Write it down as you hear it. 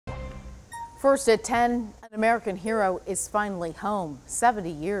First at 10, an American hero is finally home 70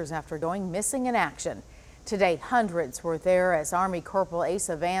 years after going missing in action. Today, hundreds were there as Army Corporal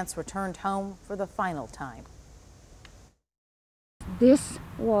Asa Vance returned home for the final time. This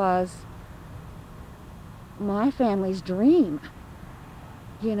was my family's dream.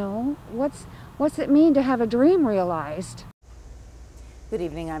 You know, what's it mean to have a dream realized? Good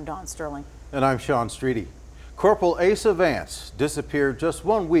evening, I'm Dawn Sterling. And I'm Sean Streety. Corporal Asa Vance disappeared just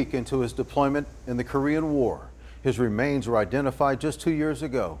 1 week into his deployment in the Korean War. His remains were identified just 2 years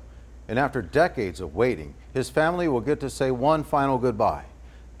ago. And after decades of waiting, his family will get to say one final goodbye.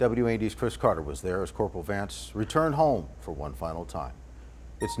 WAD's Chris Carter was there as Corporal Vance returned home for one final time.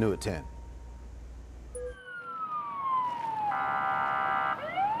 It's new at 10.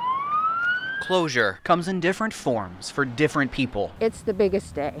 Closure comes in different forms for different people It's the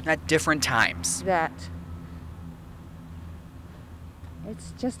biggest day. at different times.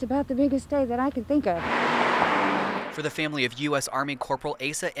 It's just about the biggest day that I can think of. For the family of U.S. Army Corporal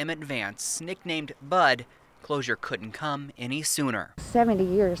Asa Emmett Vance, nicknamed Bud, closure couldn't come any sooner. 70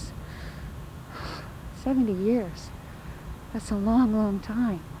 years. 70 years. That's a long, long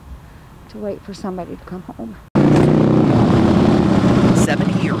time to wait for somebody to come home.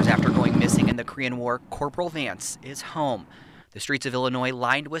 70 years after going missing in the Korean War, Corporal Vance is home. The streets of Illinois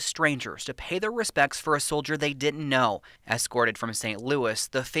lined with strangers to pay their respects for a soldier they didn't know. Escorted from St. Louis,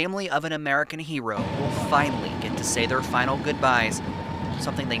 the family of an American hero will finally get to say their final goodbyes,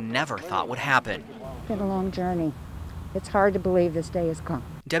 something they never thought would happen. It's been a long journey. It's hard to believe this day has come.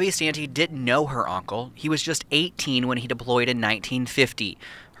 Debbie Santee didn't know her uncle. He was just 18 when he deployed in 1950.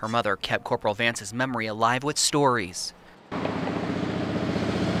 Her mother kept Corporal Vance's memory alive with stories.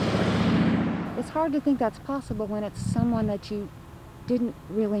 It's hard to think that's possible when it's someone that you didn't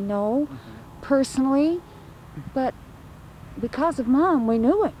really know personally, but because of Mom, we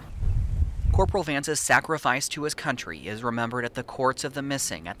knew him. Corporal Vance's sacrifice to his country is remembered at the Courts of the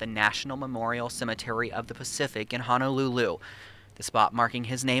Missing at the National Memorial Cemetery of the Pacific in Honolulu. The spot marking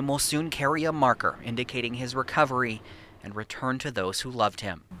his name will soon carry a marker indicating his recovery and return to those who loved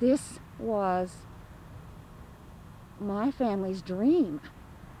him. This was my family's dream.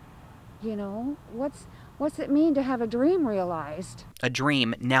 You know, what's it mean to have a dream realized? A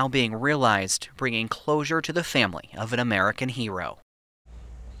dream now being realized, bringing closure to the family of an American hero.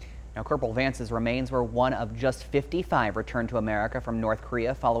 Now, Corporal Vance's remains were one of just 55 returned to America from North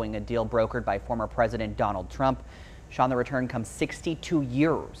Korea following a deal brokered by former President Donald Trump. Sean, the return comes 62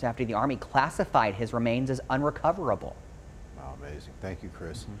 years after the Army classified his remains as unrecoverable. Wow, amazing. Thank you,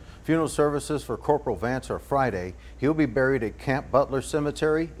 Chris. Funeral services for Corporal Vance are Friday. He'll be buried at Camp Butler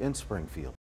Cemetery in Springfield.